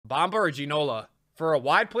Bamba or Ginola? For a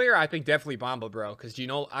wide player, I think definitely Bamba, bro. Because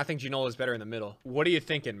I think Ginola is better in the middle. What are you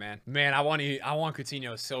thinking, man? Man, I want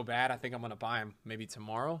Coutinho so bad. I think I'm gonna buy him maybe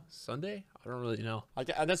tomorrow, Sunday. I don't really know.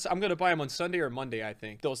 I'm gonna buy him on Sunday or Monday. I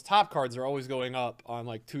think those top cards are always going up on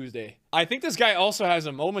like Tuesday. I think this guy also has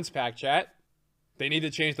a moments pack, chat. They need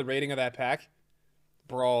to change the rating of that pack,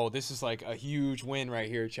 bro. This is like a huge win right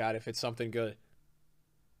here, chat. If it's something good.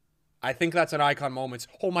 I think that's an icon moments.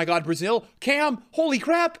 Oh my God, Brazil, Cam, holy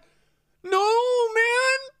crap. No,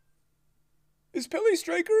 man. Is Pele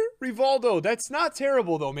striker? Rivaldo. That's not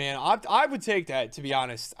terrible, though, man. I would take that, to be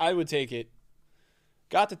honest. I would take it.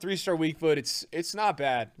 Got the 3-star weak foot. It's not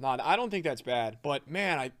bad. No, I don't think that's bad. But,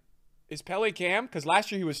 man, is Pele Cam? Because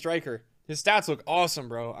last year he was striker. His stats look awesome,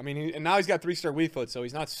 bro. I mean, and now he's got 3-star weak foot, so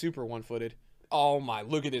he's not super one-footed. Oh, my.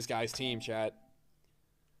 Look at this guy's team, chat.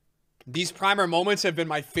 These primer moments have been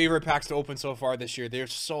my favorite packs to open so far this year. They're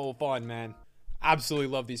so fun, man. Absolutely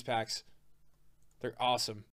love these packs. They're awesome.